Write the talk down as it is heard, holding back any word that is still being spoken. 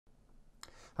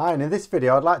Hi, and in this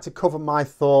video I'd like to cover my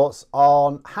thoughts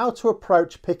on how to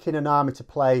approach picking an army to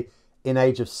play in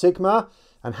Age of Sigmar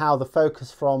and how the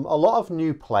focus from a lot of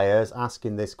new players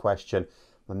asking this question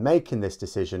when making this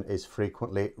decision is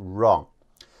frequently wrong.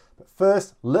 But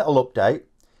first, little update.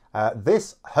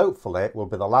 This hopefully will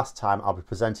be the last time I'll be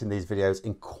presenting these videos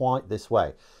in quite this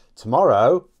way.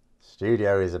 Tomorrow,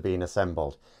 studio is being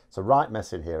assembled. It's a right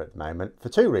mess in here at the moment for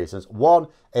two reasons. One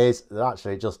is there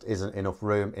actually just isn't enough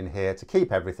room in here to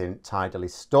keep everything tidily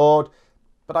stored,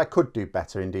 but I could do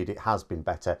better. Indeed, it has been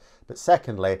better. But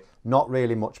secondly, not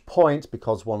really much point,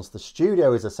 because once the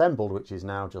studio is assembled, which is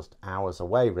now just hours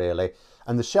away really,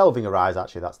 and the shelving arrives,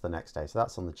 actually that's the next day, so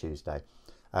that's on the Tuesday.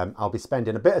 I'll be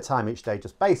spending a bit of time each day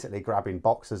just basically grabbing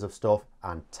boxes of stuff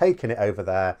and taking it over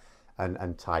there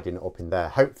and tidying it up in there,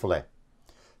 hopefully.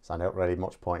 So I don't really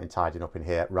much point in tidying up in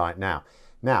here right now.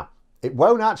 Now, it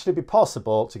won't actually be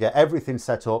possible to get everything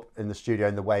set up in the studio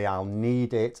in the way I'll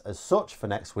need it as such for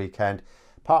next weekend.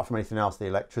 Apart from anything else, the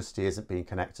electricity isn't being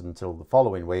connected until the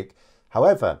following week.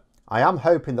 However, I am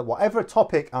hoping that whatever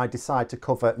topic I decide to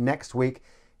cover next week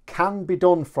can be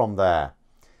done from there.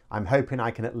 I'm hoping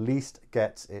I can at least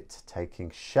get it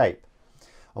taking shape.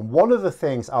 And one of the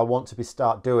things I want to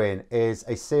start doing is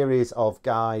a series of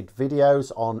guide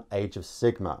videos on Age of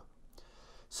Sigmar.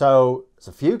 So there's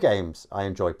a few games I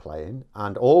enjoy playing,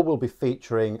 and all will be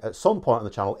featuring at some point on the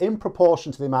channel in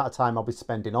proportion to the amount of time I'll be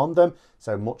spending on them.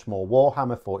 So much more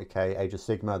Warhammer, 40k, Age of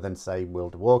Sigmar than say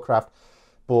World of Warcraft.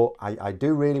 But I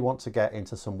do really want to get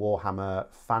into some Warhammer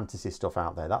fantasy stuff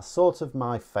out there. That's sort of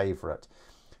my favourite.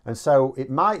 And so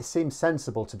it might seem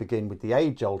sensible to begin with the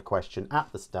age-old question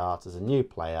at the start as a new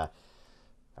player,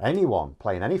 anyone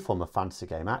playing any form of fantasy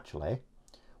game actually,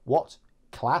 what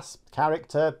class,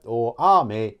 character or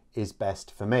army is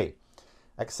best for me?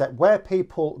 Except where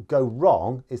people go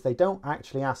wrong is they don't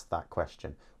actually ask that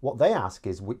question. What they ask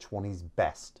is which one is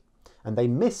best, and they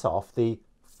miss off the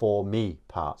for me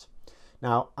part.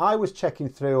 Now, I was checking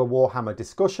through a Warhammer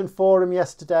discussion forum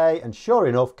yesterday and sure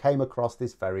enough came across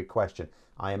this very question.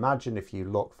 I imagine if you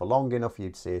look for long enough,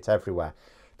 you'd see it everywhere.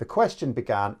 The question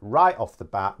began right off the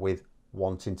bat with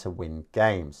wanting to win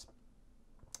games.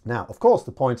 Now, of course,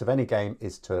 the point of any game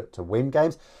is to win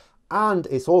games. And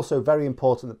it's also very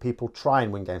important that people try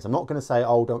and win games. I'm not going to say,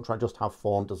 oh, don't try, just have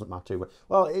fun, doesn't matter who wins.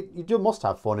 Well, you must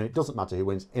have fun and it doesn't matter who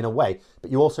wins in a way,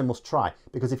 but you also must try,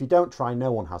 because if you don't try,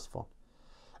 no one has fun.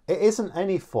 It isn't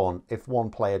any fun if one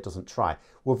player doesn't try.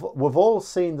 We've all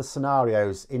seen the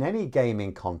scenarios in any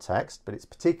gaming context, but it's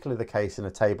particularly the case in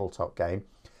a tabletop game.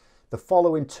 The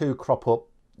following two crop up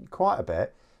quite a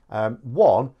bit.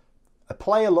 One, a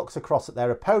player looks across at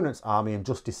their opponent's army and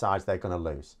just decides they're going to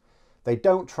lose. They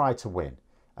don't try to win.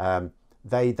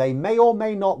 They may or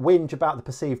may not whinge about the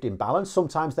perceived imbalance.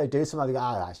 Sometimes they do. Sometimes they go,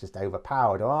 oh, that's just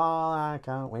overpowered. Oh, I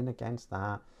can't win against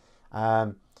that.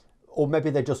 Or maybe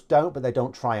they just don't, but they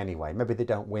don't try anyway. Maybe they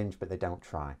don't whinge, but they don't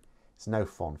try. It's no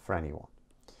fun for anyone.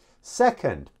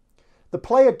 Second, the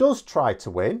player does try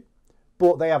to win,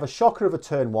 but they have a shocker of a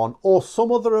turn one, or some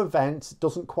other event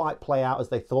doesn't quite play out as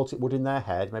they thought it would in their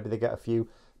head. Maybe they get a few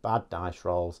bad dice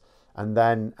rolls, and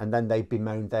then they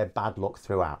bemoan their bad luck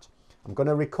throughout. I'm going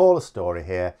to recall a story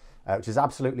here, which is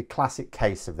absolutely classic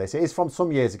case of this. It is from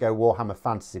some years ago, Warhammer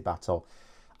Fantasy Battle,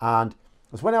 and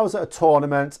it was when I was at a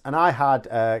tournament and I had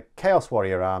a Chaos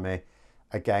Warrior army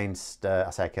against, I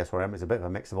say Chaos Warrior army, it's a bit of a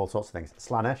mix of all sorts of things,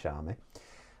 Slanesh army,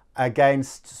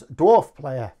 against Dwarf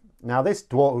player. Now this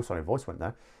Dwarf, oh sorry, voice went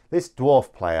there. This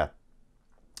Dwarf player,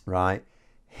 right,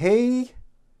 he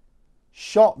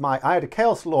shot I had a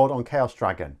Chaos Lord on Chaos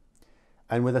Dragon,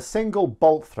 and with a single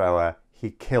bolt thrower,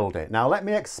 he killed it. Now let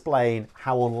me explain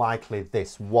how unlikely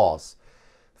this was.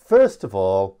 First of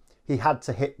all, he had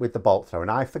to hit with the bolt thrower.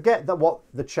 And I forget what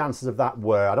the chances of that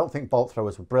were. I don't think bolt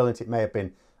throwers were brilliant. It may have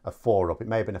been a 4-up. It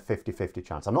may have been a 50-50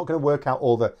 chance. I'm not going to work out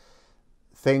all the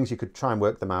things. You could try and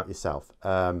work them out yourself.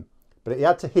 But he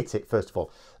had to hit it, first of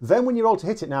all. Then when you roll to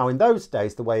hit it now, in those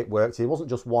days, the way it worked, it wasn't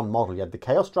just one model. You had the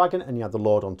Chaos Dragon and you had the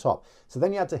Lord on top. So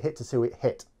then you had to hit to see who it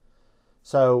hit.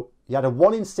 So you had a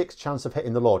 1 in 6 chance of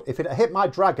hitting the Lord. If it had hit my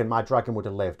dragon would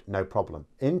have lived, no problem.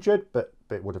 Injured, but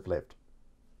it would have lived.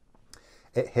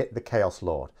 It hit the Chaos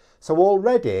Lord. So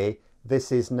already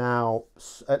this is now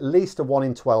at least a 1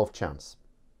 in 12 chance.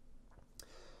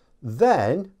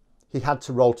 Then he had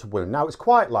to roll to wound. Now it's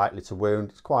quite likely to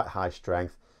wound. It's quite high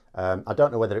strength. I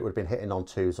don't know whether it would have been hitting on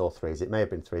 2s or 3s. It may have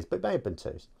been 3s, but it may have been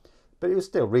 2s. But it was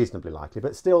still reasonably likely.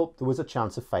 But still, there was a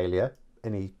chance of failure,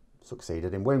 and he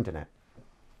succeeded in wounding it.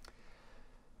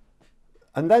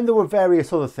 And then there were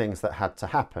various other things that had to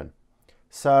happen.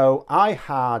 So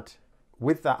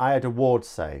with that, I had a ward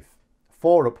save,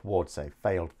 4-up ward save,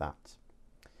 failed that.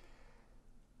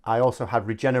 I also had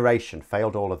regeneration,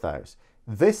 failed all of those.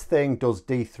 This thing does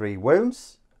D3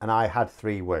 wounds, and I had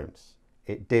 3 wounds.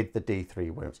 It did the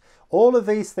D3 wounds. All of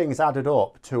these things added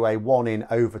up to a 1 in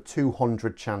over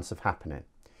 200 chance of happening.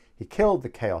 He killed the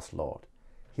Chaos Lord.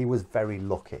 He was very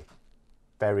lucky.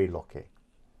 Very lucky.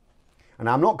 And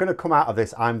I'm not going to come out of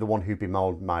this, I'm the one who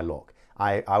bemoaned my luck.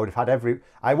 I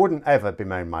wouldn't ever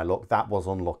bemoan my luck. That was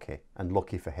unlucky, and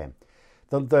lucky for him.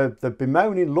 The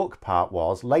bemoaning luck part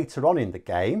was later on in the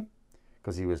game,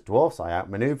 because he was dwarf, so I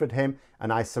outmaneuvered him,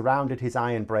 and I surrounded his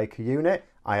Ironbreaker unit.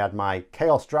 I had my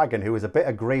Chaos Dragon, who was a bit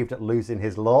aggrieved at losing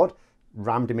his Lord,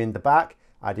 rammed him in the back.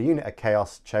 I had a unit of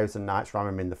Chaos Chosen Knights ram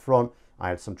him in the front. I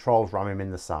had some Trolls ram him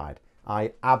in the side.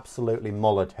 I absolutely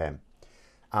mullered him.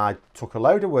 I took a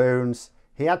load of wounds.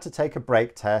 He had to take a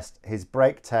break test. His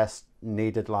break test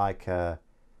needed like a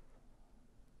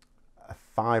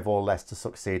 5 or less to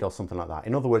succeed or something like that.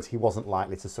 In other words, he wasn't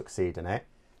likely to succeed in it.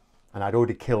 And I'd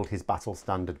already killed his battle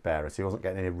standard bearer, so he wasn't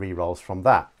getting any re-rolls from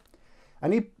that.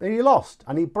 And he lost,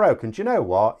 and he broke. And do you know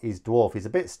what? He's dwarf, he's a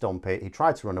bit stumpy. He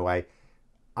tried to run away.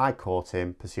 I caught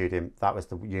him, pursued him. That was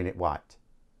the unit wiped.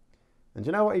 And do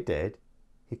you know what he did?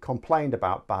 He complained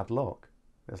about bad luck.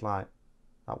 It was like,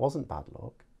 that wasn't bad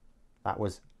luck. That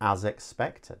was as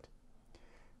expected.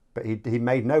 But he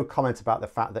made no comment about the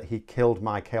fact that he killed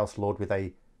my Chaos Lord with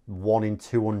a 1 in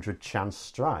 200 chance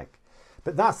strike.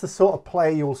 But that's the sort of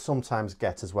play you'll sometimes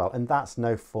get as well, and that's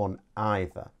no fun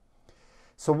either.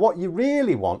 So what you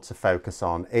really want to focus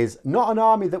on is not an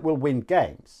army that will win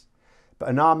games, but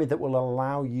an army that will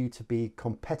allow you to be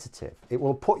competitive. It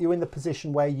will put you in the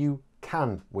position where you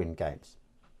can win games.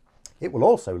 It will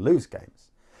also lose games.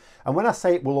 And when I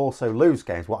say it will also lose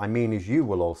games, what I mean is you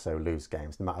will also lose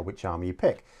games, no matter which army you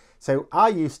pick. So I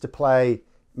used to play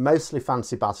mostly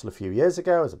Fantasy Battle a few years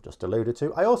ago, as I've just alluded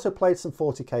to. I also played some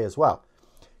 40k as well.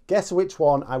 Guess which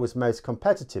one I was most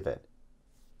competitive in?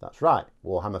 That's right,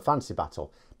 Warhammer Fantasy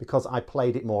Battle, because I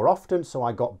played it more often, so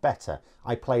I got better.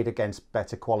 I played against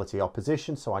better quality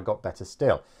opposition, so I got better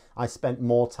still. I spent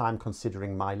more time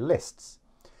considering my lists.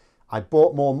 I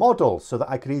bought more models so that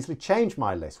I could easily change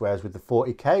my list, whereas with the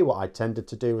 40k, what I tended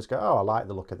to do was go, oh, I like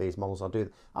the look of these models,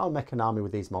 I'll make an army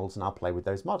with these models and I'll play with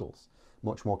those models.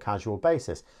 Much more casual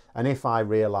basis. And if I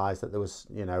realised that there was,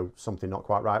 you know, something not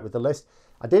quite right with the list,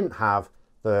 I didn't have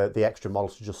the extra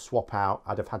models to just swap out.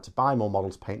 I'd have had to buy more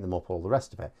models, paint them up, all the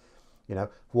rest of it. You know,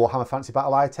 Warhammer Fantasy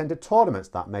Battle, I attended tournaments.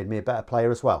 That made me a better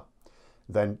player as well.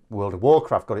 Then World of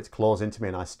Warcraft got its claws into me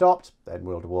and I stopped. Then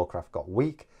World of Warcraft got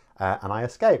weak and I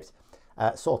escaped.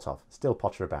 Sort of, still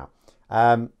potter about.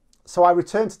 So I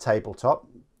returned to tabletop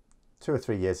 2 or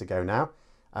 3 years ago now.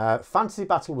 Fantasy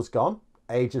Battle was gone.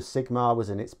 Age of Sigmar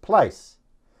was in its place.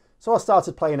 So I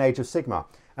started playing Age of Sigmar.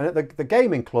 And at the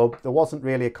gaming club, there wasn't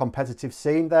really a competitive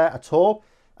scene there at all.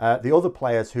 The other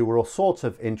players who were all sort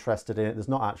of interested in it, there's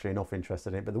not actually enough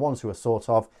interested in it, but the ones who were sort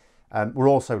of, were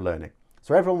also learning.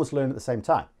 So everyone was learning at the same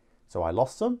time. So I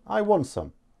lost some, I won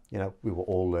some. You know, we were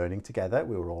all learning together.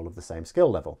 We were all of the same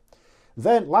skill level.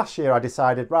 Then last year I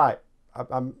decided, right,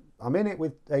 I'm in it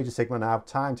with Age of Sigmar now,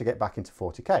 time to get back into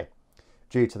 40k.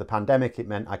 Due to the pandemic, it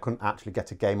meant I couldn't actually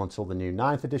get a game until the new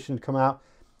 9th edition had come out.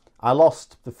 I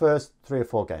lost the first 3 or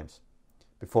 4 games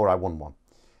before I won one.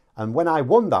 And when I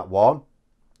won that one,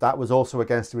 that was also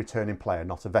against a returning player,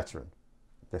 not a veteran.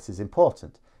 This is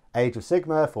important. Age of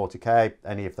Sigmar, 40k,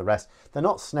 any of the rest, they're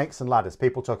not snakes and ladders.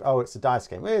 People talk, oh, it's a dice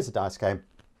game. Well, it is a dice game.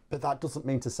 But that doesn't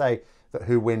mean to say that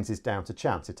who wins is down to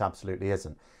chance. It absolutely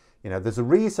isn't. You know, there's a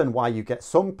reason why you get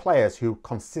some players who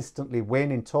consistently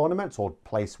win in tournaments or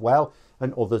place well,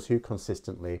 and others who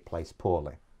consistently place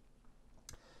poorly.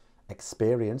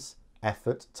 Experience,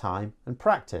 effort, time, and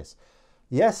practice.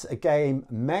 Yes, a game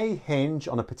may hinge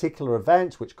on a particular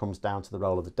event, which comes down to the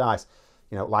roll of the dice.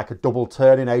 You know, like a double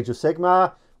turn in Age of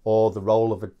Sigmar, or the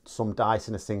roll of some dice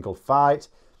in a single fight.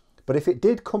 But if it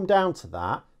did come down to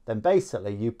that, then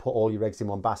basically you put all your eggs in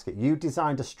one basket. You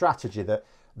designed a strategy that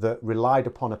relied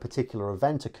upon a particular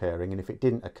event occurring, and if it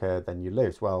didn't occur, then you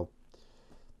lose. Well,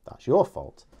 that's your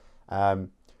fault.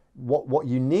 What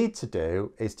you need to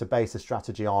do is to base a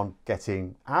strategy on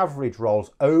getting average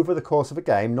rolls over the course of a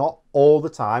game, not all the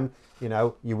time. You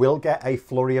know, you will get a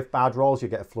flurry of bad rolls, you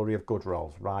get a flurry of good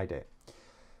rolls. Ride it.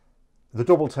 The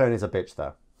double turn is a bitch,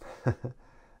 though.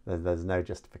 There's no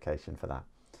justification for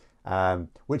that.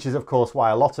 Which is, of course, why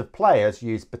a lot of players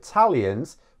use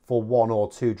battalions for 1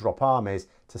 or 2 drop armies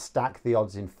to stack the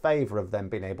odds in favour of them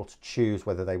being able to choose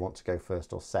whether they want to go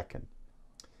first or second.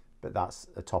 But that's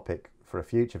a topic for a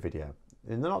future video,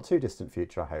 in the not too distant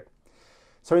future, I hope.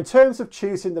 So in terms of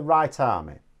choosing the right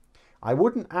army, I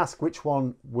wouldn't ask which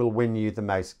one will win you the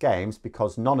most games,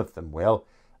 because none of them will.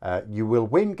 You will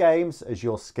win games as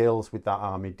your skills with that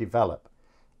army develop.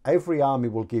 Every army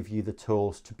will give you the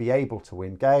tools to be able to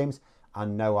win games,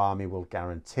 and no army will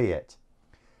guarantee it.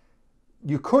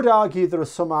 You could argue there are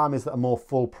some armies that are more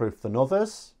foolproof than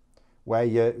others, where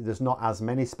there's not as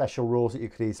many special rules that you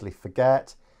could easily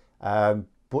forget.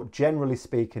 But generally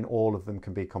speaking, all of them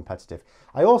can be competitive.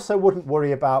 I also wouldn't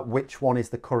worry about which one is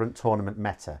the current tournament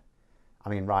meta. I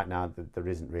mean, right now, there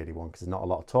isn't really one because there's not a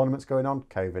lot of tournaments going on.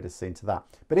 COVID has seen to that.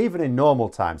 But even in normal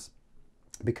times,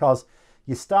 because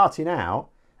you're starting out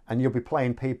and you'll be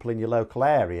playing people in your local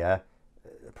area,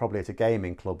 probably at a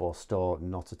gaming club or store,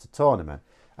 not at a tournament.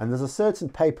 And there's a certain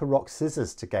paper, rock,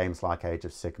 scissors to games like Age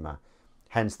of Sigmar.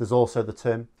 Hence, there's also the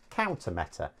term counter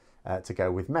meta to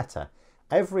go with meta.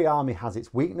 Every army has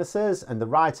its weaknesses, and the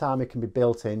right army can be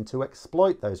built in to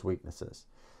exploit those weaknesses.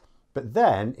 But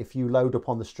then, if you load up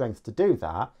on the strength to do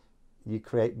that, you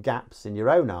create gaps in your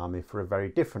own army for a very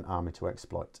different army to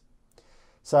exploit.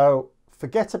 So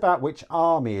forget about which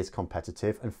army is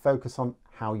competitive and focus on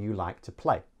how you like to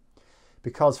play.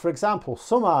 Because, for example,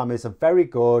 some armies are very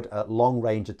good at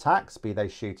long-range attacks, be they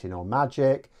shooting or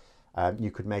magic.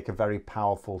 You could make a very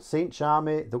powerful Siege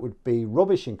army that would be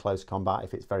rubbish in close combat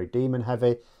if it's very demon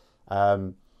heavy.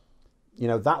 You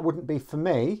know, that wouldn't be for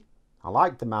me. I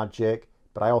like the magic,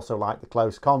 but I also like the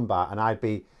close combat, and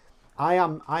I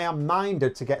am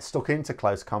minded to get stuck into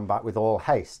close combat with all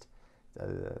haste.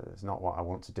 It's not what I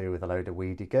want to do with a load of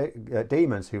weedy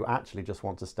demons who actually just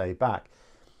want to stay back.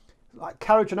 Like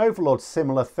Carriage and Overlord,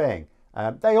 similar thing.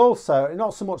 They also,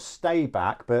 not so much stay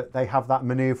back, but they have that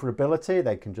maneuverability.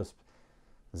 They can just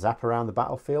zap around the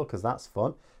battlefield because that's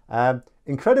fun.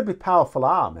 Incredibly powerful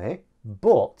army,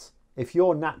 but if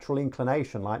your natural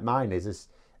inclination, like mine is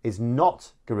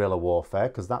not guerrilla warfare,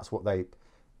 because that's what they,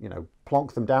 you know,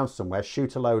 plonk them down somewhere,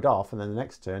 shoot a load off, and then the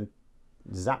next turn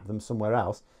zap them somewhere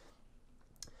else.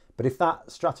 But if that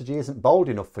strategy isn't bold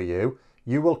enough for you,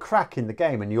 you will crack in the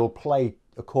game and you'll play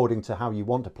according to how you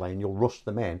want to play, and you'll rush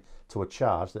them in to a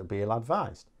charge that will be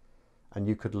ill-advised. And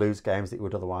you could lose games that you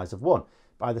would otherwise have won.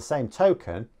 By the same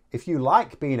token, if you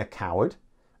like being a coward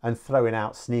and throwing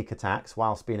out sneak attacks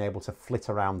whilst being able to flit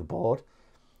around the board,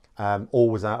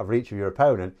 always out of reach of your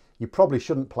opponent, you probably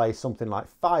shouldn't play something like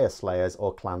Fire Slayers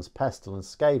or Clans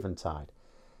Pestilence, Scaventide.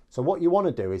 So what you want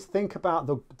to do is think about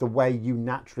the way you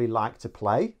naturally like to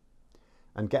play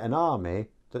and get an army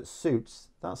that suits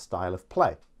that style of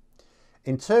play.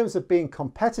 In terms of being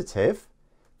competitive,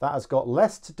 that has got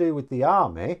less to do with the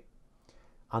army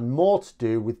and more to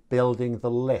do with building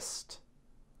the list.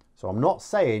 So I'm not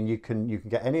saying you can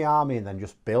get any army and then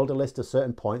just build a list of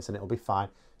certain points and it'll be fine.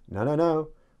 No, no, no.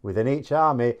 Within each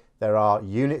army, there are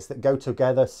units that go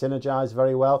together, synergize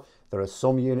very well. There are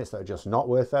some units that are just not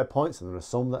worth their points, and there are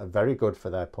some that are very good for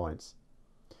their points.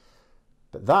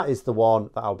 But that is the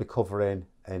one that I'll be covering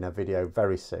in a video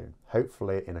very soon,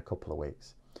 hopefully in a couple of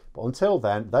weeks. But until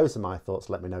then, those are my thoughts.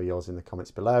 Let me know yours in the comments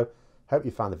below. Hope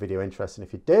you found the video interesting.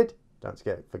 If you did, don't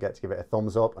forget to give it a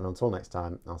thumbs up. And until next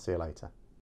time, I'll see you later.